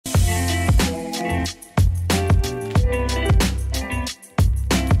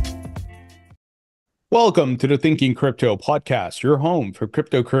Welcome to the Thinking Crypto podcast, your home for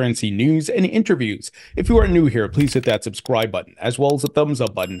cryptocurrency news and interviews. If you are new here, please hit that subscribe button as well as the thumbs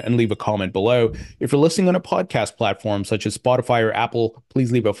up button and leave a comment below. If you're listening on a podcast platform such as Spotify or Apple,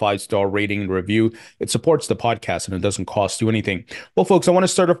 please leave a 5-star rating and review. It supports the podcast and it doesn't cost you anything. Well, folks, I want to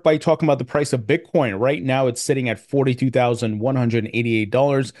start off by talking about the price of Bitcoin. Right now, it's sitting at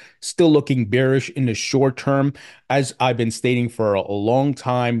 $42,188, still looking bearish in the short term. As I've been stating for a long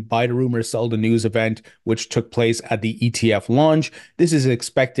time, buy the rumor, sell the news event, which took place at the ETF launch. This is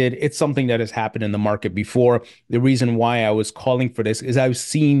expected. It's something that has happened in the market before. The reason why I was calling for this is I've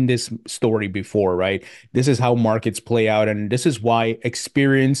seen this story before, right? This is how markets play out. And this is why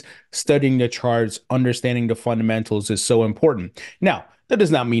experience, studying the charts, understanding the fundamentals is so important. Now, that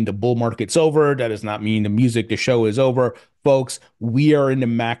does not mean the bull market's over. That does not mean the show is over. Folks, we are in the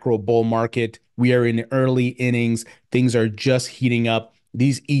macro bull market. We are in the early innings. Things are just heating up.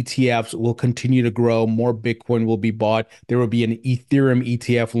 These ETFs will continue to grow. More Bitcoin will be bought. There will be an Ethereum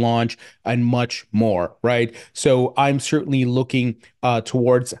ETF launch and much more, right? So I'm certainly looking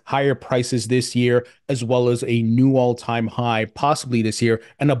towards higher prices this year, as well as a new all-time high, possibly this year,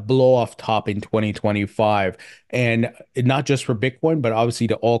 and a blow-off top in 2025. And not just for Bitcoin, but obviously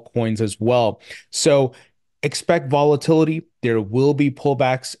the altcoins as well. So expect volatility. There will be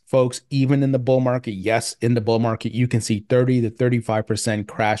pullbacks, folks, even in the bull market. Yes, in the bull market, you can see 30 to 35%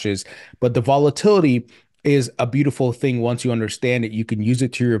 crashes, but the volatility is a beautiful thing. Once you understand it, you can use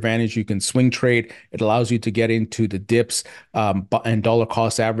it to your advantage. You can swing trade. It allows you to get into the dips and dollar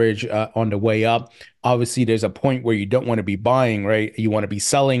cost average on the way up. Obviously, there's a point where you don't want to be buying, right? You want to be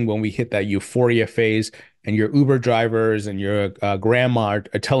selling when we hit that euphoria phase and your Uber drivers and your grandma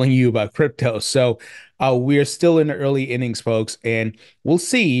are telling you about crypto. So we are still in the early innings, folks, and we'll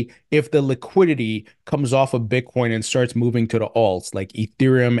see if the liquidity comes off of Bitcoin and starts moving to the alts like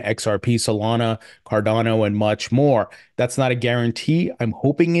Ethereum, XRP, Solana, Cardano, and much more. That's not a guarantee. I'm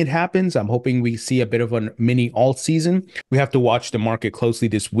hoping it happens. I'm hoping we see a bit of a mini alt season. We have to watch the market closely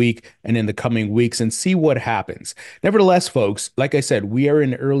this week and in the coming weeks and see what happens. Nevertheless, folks, like I said, we are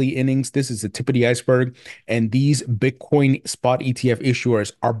in early innings. This is the tip of the iceberg, and these Bitcoin spot ETF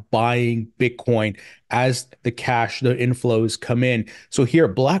issuers are buying Bitcoin as the inflows come in. So here,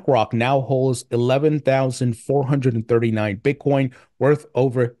 BlackRock now holds 11,439 Bitcoin worth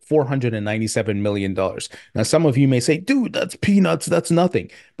over $497 million. Now, some of you may say, dude, that's peanuts. That's nothing.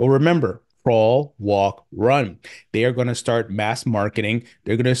 But remember, crawl, walk, run. They are going to start mass marketing.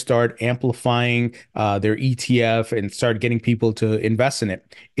 They're going to start amplifying their ETF and start getting people to invest in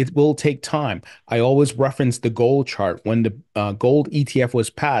it. It will take time. I always reference the gold chart. When the gold ETF was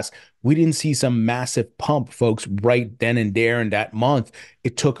passed, we didn't see some massive pump, folks, right then and there in that month.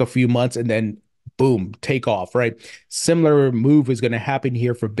 It took a few months and then boom, take off, right? Similar move is going to happen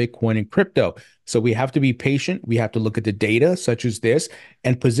here for Bitcoin and crypto. So we have to be patient. We have to look at the data such as this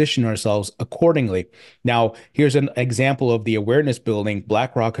and position ourselves accordingly. Now, here's an example of the awareness building.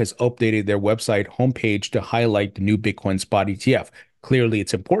 BlackRock has updated their website homepage to highlight the new Bitcoin spot ETF. Clearly,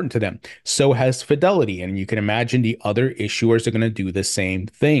 it's important to them. So has Fidelity. And you can imagine the other issuers are going to do the same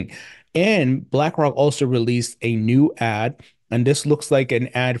thing. And BlackRock also released a new ad, and this looks like an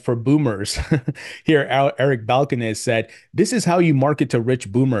ad for boomers. Here, Eric Balkin said, "This is how you market to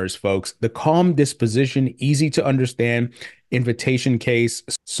rich boomers, folks. The calm disposition, easy to understand, invitation case,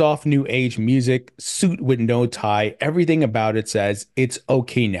 soft new age music, suit with no tie. Everything about it says it's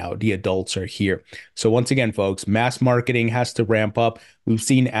okay now. The adults are here." So once again, folks, mass marketing has to ramp up. We've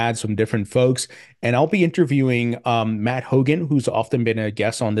seen ads from different folks, and I'll be interviewing Matt Hogan, who's often been a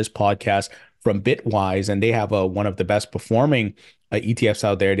guest on this podcast from Bitwise, and they have one of the best performing ETFs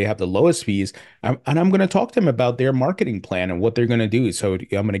out there. They have the lowest fees, and I'm going to talk to them about their marketing plan and what they're going to do. So I'm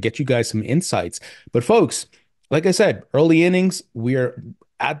going to get you guys some insights. But folks, like I said, early innings, we're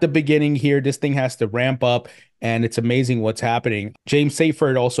at the beginning here. This thing has to ramp up, and it's amazing what's happening. James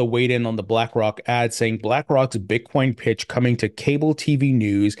Seyfert also weighed in on the BlackRock ad, saying BlackRock's Bitcoin pitch coming to cable TV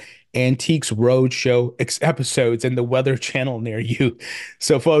news, Antiques Roadshow episodes, and the Weather Channel near you.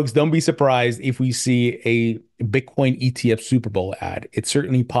 So, folks, don't be surprised if we see a Bitcoin ETF Super Bowl ad. It's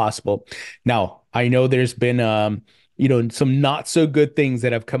certainly possible. Now, I know there's been some not so good things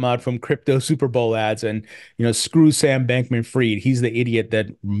that have come out from crypto Super Bowl ads, and screw Sam Bankman-Fried. He's the idiot that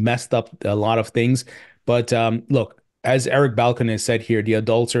messed up a lot of things. But look, as Eric Balkin has said here, the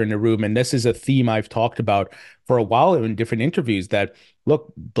adults are in the room, and this is a theme I've talked about for a while in different interviews. That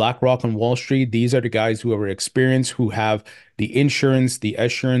look, BlackRock on Wall Street, these are the guys who are experienced, who have the insurance, the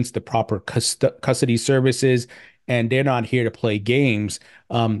assurance, the proper custody services, and they're not here to play games.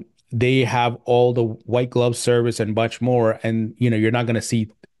 They have all the white glove service and much more, and you're not going to see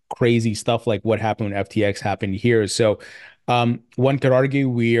crazy stuff like what happened when FTX happened here. So one could argue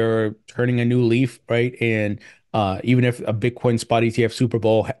we are turning a new leaf, right? And even if a Bitcoin spot ETF Super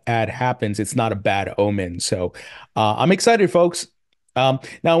Bowl ad happens, it's not a bad omen. So I'm excited, folks. Now,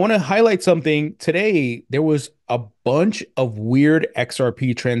 I want to highlight something. Today, there was a bunch of weird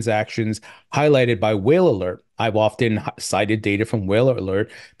XRP transactions highlighted by WhaleAlert. I've often cited data from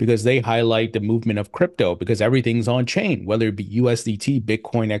WhaleAlert because they highlight the movement of crypto because everything's on chain, whether it be USDT,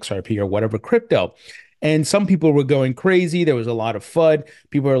 Bitcoin, XRP, or whatever crypto. And some people were going crazy. There was a lot of FUD.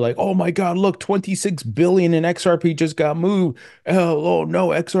 People are like, oh my God, look, 26 billion in XRP just got moved. Oh no,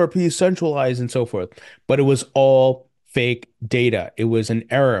 XRP is centralized and so forth. But it was all fake data. It was an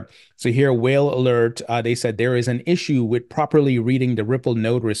error. So here, WhaleAlert, they said there is an issue with properly reading the Ripple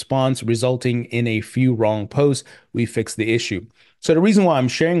node response, resulting in a few wrong posts. We fixed the issue. So the reason why I'm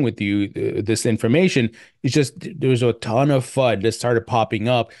sharing with you this information is just there's a ton of FUD that started popping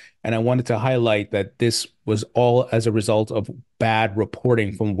up, and I wanted to highlight that this was all as a result of bad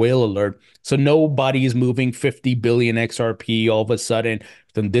reporting from WhaleAlert. So nobody is moving 50 billion XRP all of a sudden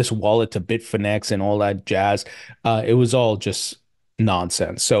from this wallet to Bitfinex and all that jazz. It was all just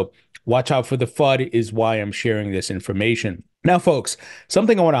nonsense. So watch out for the FUD is why I'm sharing this information. Now, folks,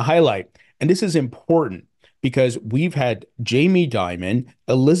 something I want to highlight, and this is important because we've had Jamie Dimon,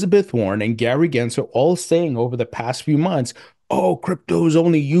 Elizabeth Warren, and Gary Gensler all saying over the past few months, oh, crypto is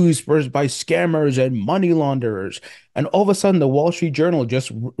only used by scammers and money launderers. And all of a sudden, the Wall Street Journal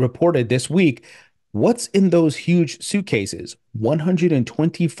just reported this week, what's in those huge suitcases?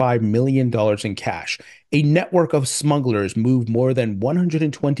 $125 million in cash. A network of smugglers moved more than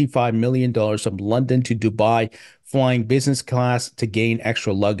 $125 million from London to Dubai, flying business class to gain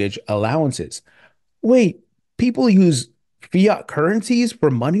extra luggage allowances. Wait, people use fiat currencies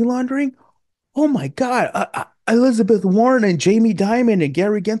for money laundering? Oh my God. Elizabeth Warren and Jamie Dimon and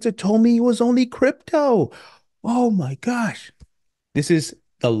Gary Gensler told me it was only crypto. Oh my gosh. This is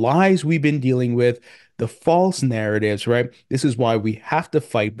the lies we've been dealing with, the false narratives, right? This is why we have to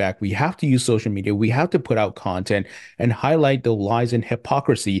fight back. We have to use social media. We have to put out content and highlight the lies and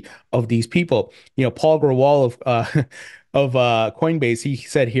hypocrisy of these people. You know, Paul Grewal of Coinbase, he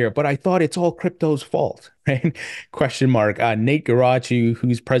said here, but I thought it's all crypto's fault, right? Question mark. Nate Garachi,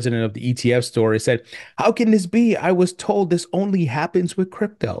 who's president of the ETF store, said, how can this be? I was told this only happens with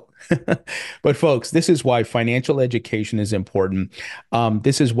crypto. But folks, this is why financial education is important.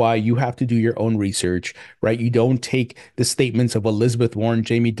 This is why you have to do your own research, right? You don't take the statements of Elizabeth Warren,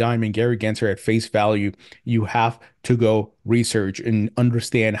 Jamie Dimon, Gary Gensler at face value. You have to go research and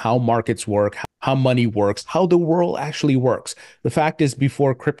understand how markets work, how money works, how the world actually works. The fact is,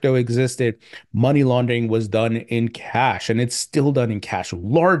 before crypto existed, money laundering was done in cash, and it's still done in cash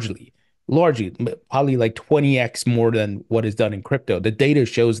largely, probably like 20x more than what is done in crypto. The data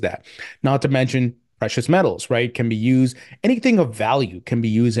shows that. Not to mention precious metals, right? Can be used, anything of value can be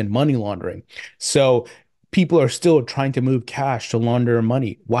used in money laundering. So people are still trying to move cash to launder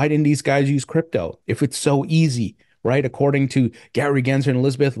money. Why didn't these guys use crypto if it's so easy? Right? According to Gary Gensler and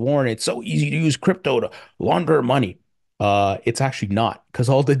Elizabeth Warren, it's so easy to use crypto to launder money. It's actually not because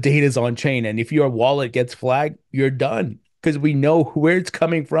all the data is on chain. And if your wallet gets flagged, you're done because we know where it's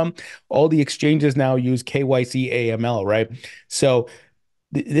coming from. All the exchanges now use KYC AML, right? So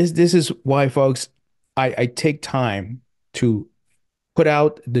this is why, folks, I take time to put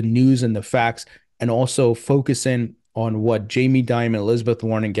out the news and the facts and also focus in on what Jamie Dimon, Elizabeth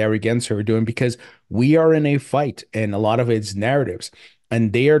Warren, and Gary Gensler are doing because we are in a fight and a lot of it's narratives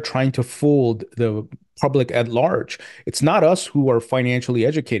and they are trying to fool the public at large. It's not us who are financially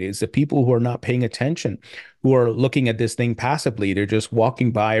educated. It's the people who are not paying attention, who are looking at this thing passively. They're just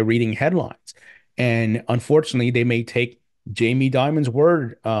walking by reading headlines. And unfortunately, they may take Jamie Dimon's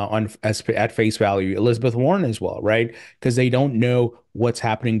word at face value, Elizabeth Warren as well, right? Because they don't know what's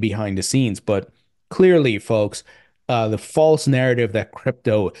happening behind the scenes. But clearly, folks, the false narrative that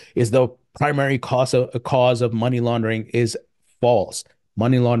crypto is the primary cause of money laundering is false.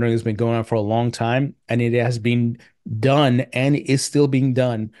 Money laundering has been going on for a long time, and it has been done and is still being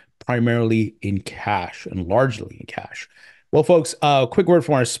done primarily in cash and largely in cash. Well, folks, quick word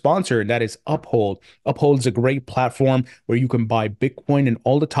from our sponsor, and that is Uphold. Uphold is a great platform where you can buy Bitcoin and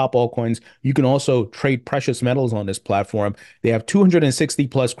all the top altcoins. You can also trade precious metals on this platform. They have 260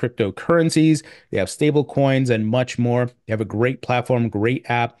 plus cryptocurrencies. They have stable coins and much more. They have a great platform, great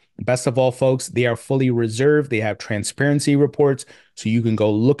app. Best of all, folks, they are fully reserved. They have transparency reports, so you can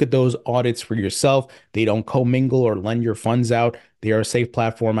go look at those audits for yourself. They don't commingle or lend your funds out. They are a safe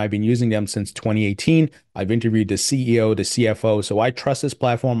platform. I've been using them since 2018. I've interviewed the CEO, the CFO, so I trust this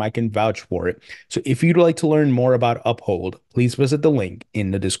platform. I can vouch for it. So if you'd like to learn more about Uphold, please visit the link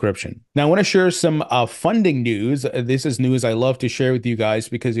in the description. Now, I want to share some funding news. This is news I love to share with you guys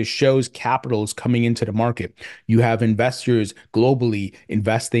because it shows capital is coming into the market. You have investors globally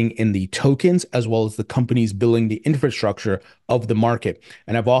investing in the tokens as well as the companies building the infrastructure of the market.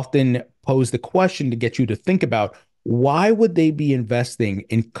 And I've often posed the question to get you to think about, why would they be investing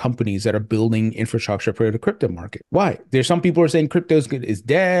in companies that are building infrastructure for the crypto market? Why? There's some people who are saying crypto is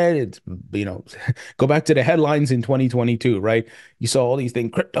dead. It's, go back to the headlines in 2022, right? You saw all these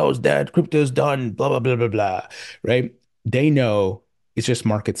things, crypto's dead, crypto's done, blah, blah, blah, blah, blah, right? They know it's just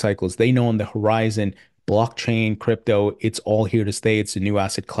market cycles. They know on the horizon, blockchain, crypto, it's all here to stay. It's a new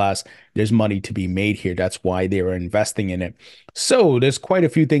asset class. There's money to be made here. That's why they are investing in it. So there's quite a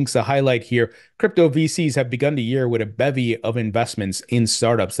few things to highlight here. Crypto VCs have begun the year with a bevy of investments in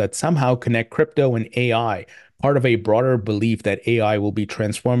startups that somehow connect crypto and AI, part of a broader belief that AI will be a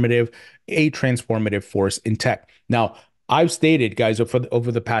transformative force in tech. Now, I've stated, guys,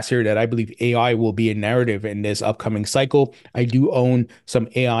 over the past year that I believe AI will be a narrative in this upcoming cycle. I do own some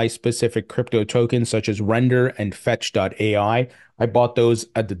AI specific crypto tokens such as Render and Fetch.ai. I bought those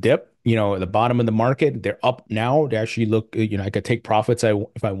at the dip, at the bottom of the market. They're up now. They actually look, I could take profits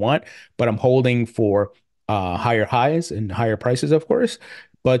if I want, but I'm holding for higher highs and higher prices, of course.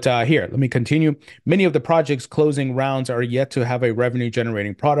 But here, let me continue. Many of the projects closing rounds are yet to have a revenue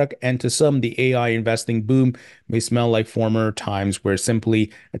generating product, and to some, the AI investing boom may smell like former times where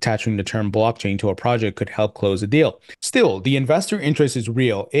simply attaching the term blockchain to a project could help close a deal. Still, the investor interest is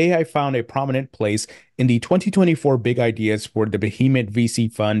real. AI found a prominent place in the 2024 big ideas for the behemoth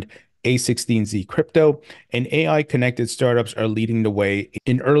VC fund A16Z Crypto, and AI connected startups are leading the way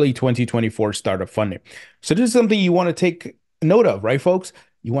in early 2024 startup funding. So this is something you want to take note of, right, folks?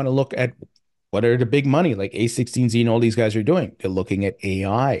 You want to look at what are the big money like A16Z and all these guys are doing. They're looking at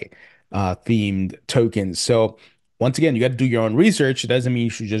AI themed tokens. So once again, you got to do your own research. It doesn't mean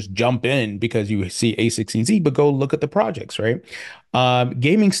you should just jump in because you see A16Z, but go look at the projects, right?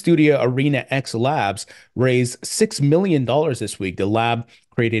 Gaming studio Arena X Labs raised $6 million this week. The lab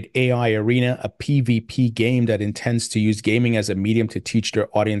created AI Arena, a PvP game that intends to use gaming as a medium to teach their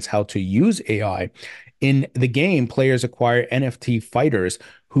audience how to use AI. In the game, players acquire NFT fighters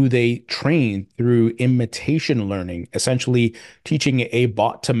who they train through imitation learning, essentially teaching a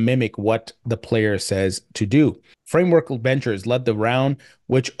bot to mimic what the player says to do. Framework Ventures led the round,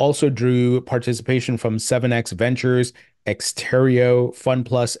 which also drew participation from 7X Ventures, Exterio,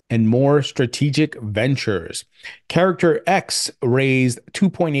 FunPlus, and more strategic ventures. Character X raised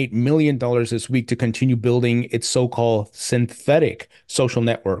 $2.8 million this week to continue building its so-called synthetic social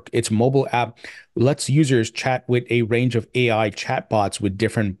network. Its mobile app lets users chat with a range of AI chatbots with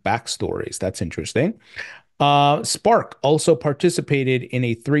different backstories. That's interesting. Spark also participated in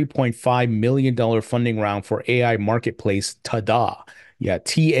a $3.5 million funding round for AI marketplace Tada. Yeah,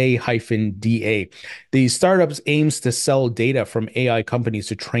 TA-DA. The startups aims to sell data from AI companies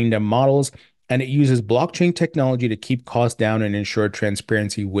to train their models, and it uses blockchain technology to keep costs down and ensure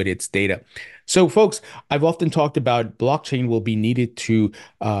transparency with its data. So, folks, I've often talked about blockchain will be needed to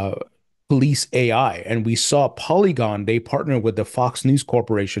police AI. And we saw Polygon, they partnered with the Fox News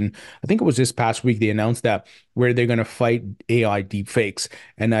Corporation. I think it was this past week they announced that where they're going to fight AI deepfakes.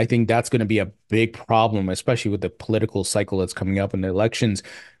 And I think that's going to be a big problem, especially with the political cycle that's coming up in the elections.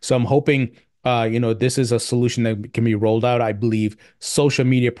 So I'm hoping this is a solution that can be rolled out. I believe social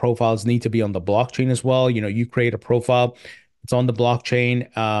media profiles need to be on the blockchain as well. You create a profile, it's on the blockchain.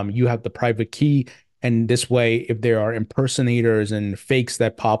 You have the private key. And this way, if there are impersonators and fakes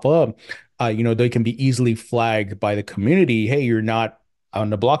that pop up, they can be easily flagged by the community. Hey, you're not on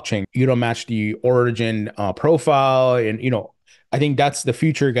the blockchain. You don't match the origin profile. And, I think that's the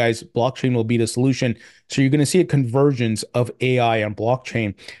future, guys. Blockchain will be the solution. So you're going to see a convergence of AI and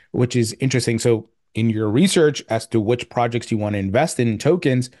blockchain, which is interesting. So in your research as to which projects you want to invest in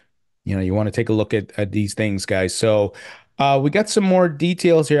tokens, you want to take a look at these things, guys. So we got some more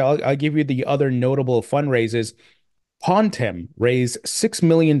details here. I'll give you the other notable fundraisers. Pontem raised $6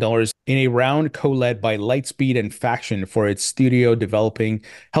 million in a round co-led by Lightspeed and Faction for its studio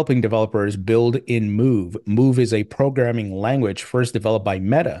helping developers build in Move. Move is a programming language first developed by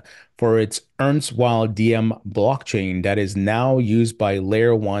Meta for its erstwhile DM blockchain that is now used by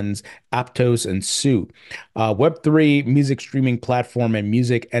Layer 1's Aptos and Sue. Web3 music streaming platform and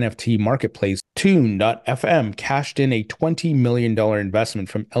music NFT marketplace Tune.fm cashed in a $20 million investment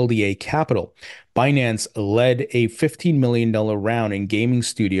from LDA Capital. Binance led a $15 million round in gaming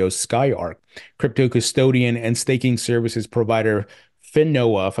studio SkyArk. Crypto custodian and staking services provider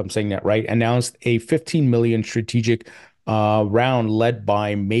Finoa, if I'm saying that right, announced a $15 million strategic round led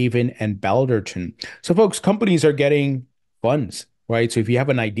by Maven and Balderton. So, folks, companies are getting funds, right? So if you have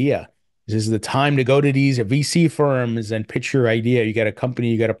an idea, this is the time to go to these VC firms and pitch your idea. You got a company,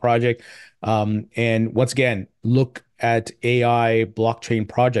 you got a project. And once again, look at AI blockchain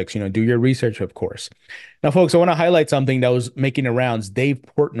projects, do your research, of course. Now, folks, I want to highlight something that was making the rounds. Dave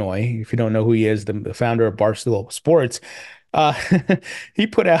Portnoy, if you don't know who he is, the founder of Barstool Sports, uh, he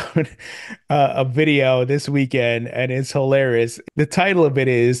put out a video this weekend, and it's hilarious. The title of it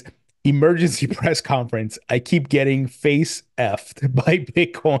is Emergency Press Conference. I keep getting face effed by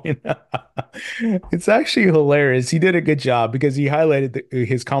Bitcoin. It's actually hilarious. He did a good job because he highlighted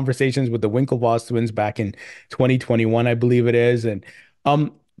his conversations with the Winklevoss twins back in 2021, I believe it is.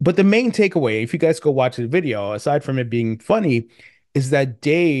 But the main takeaway, if you guys go watch the video, aside from it being funny, is that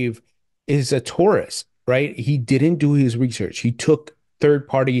Dave is a tourist, right? He didn't do his research. He took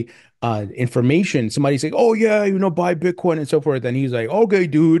third-party information. Somebody say, "Oh yeah, buy Bitcoin and so forth," and he's like, "Okay,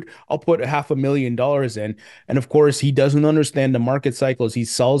 dude, I'll put $500,000 in." And of course, he doesn't understand the market cycles. He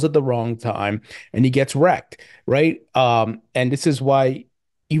sells at the wrong time, and he gets wrecked, right? And this is why,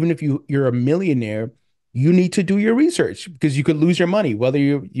 even if you're a millionaire, you need to do your research because you could lose your money, whether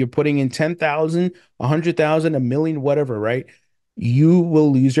you're putting in 10,000, 100,000, a million, whatever, right? You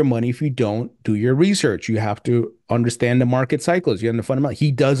will lose your money if you don't do your research. You have to understand the market cycles. You have the fundamental.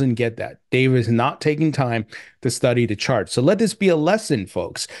 He doesn't get that. Dave is not taking time to study the chart. So let this be a lesson,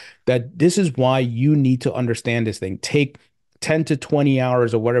 folks, that this is why you need to understand this thing. Take 10 to 20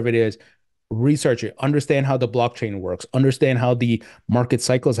 hours or whatever it is, research it, understand how the blockchain works, understand how the market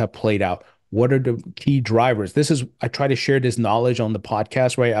cycles have played out. What are the key drivers? I try to share this knowledge on the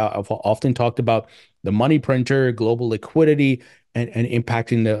podcast, right? I've often talked about the money printer, global liquidity, and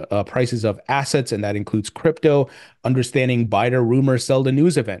impacting the prices of assets, and that includes crypto, understanding buy the rumor, sell the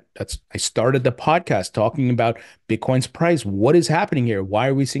news event. I started the podcast talking about Bitcoin's price. What is happening here? Why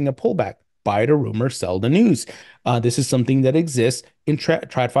are we seeing a pullback? Buy the rumor, sell the news. This is something that exists in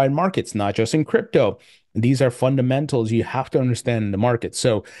TradFi markets, not just in crypto. These are fundamentals you have to understand in the market.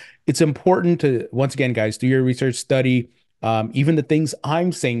 So it's important to, once again, guys, do your research, study. Even the things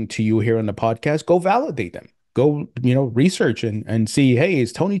I'm saying to you here on the podcast, go validate them. Go, research and see, hey,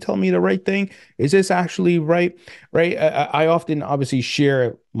 is Tony telling me the right thing? Is this actually right? Right. I often obviously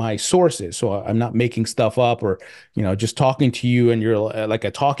share my sources. So I'm not making stuff up or, just talking to you and you're like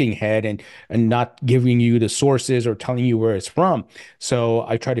a talking head and not giving you the sources or telling you where it's from. So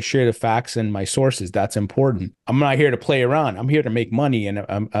I try to share the facts and my sources. That's important. I'm not here to play around. I'm here to make money. And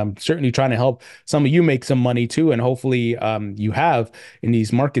I'm certainly trying to help some of you make some money too. And hopefully you have in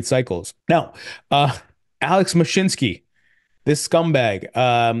these market cycles. Now, Alex Mashinsky, this scumbag,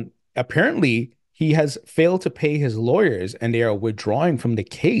 apparently he has failed to pay his lawyers and they are withdrawing from the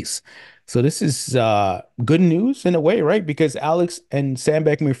case. So this is good news in a way, right? Because Alex and Sam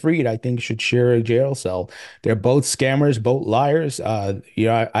Bankman-Fried, I think, should share a jail cell. They're both scammers, both liars. I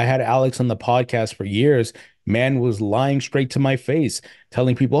had Alex on the podcast for years. Man was lying straight to my face,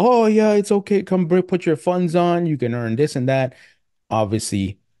 telling people, "Oh yeah, it's okay. Come put your funds on. You can earn this and that."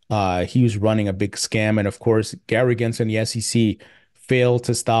 Obviously, he was running a big scam. And of course, Gary Gensler and the SEC failed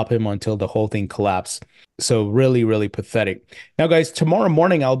to stop him until the whole thing collapsed. So really, really pathetic. Now, guys, tomorrow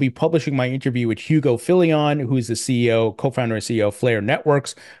morning, I'll be publishing my interview with Hugo Filion, who is the CEO, co-founder and CEO of Flare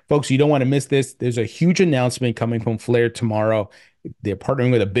Networks. Folks, you don't want to miss this. There's a huge announcement coming from Flare tomorrow. They're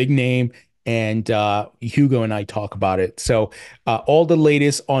partnering with a big name. And Hugo and I talk about it. So all the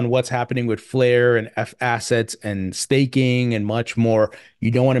latest on what's happening with Flare and F assets and staking and much more. You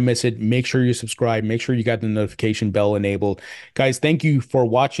don't want to miss it. Make sure you subscribe. Make sure you got the notification bell enabled. Guys, thank you for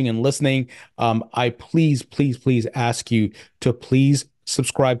watching and listening. I please ask you to please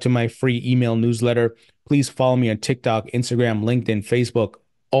subscribe to my free email newsletter. Please follow me on TikTok, Instagram, LinkedIn, Facebook.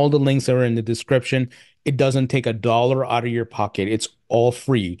 All the links are in the description. It doesn't take a dollar out of your pocket. It's all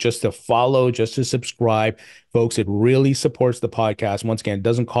free just to follow, just to subscribe. Folks, it really supports the podcast. Once again, it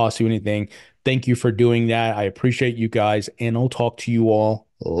doesn't cost you anything. Thank you for doing that. I appreciate you guys, and I'll talk to you all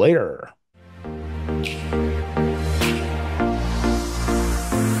later.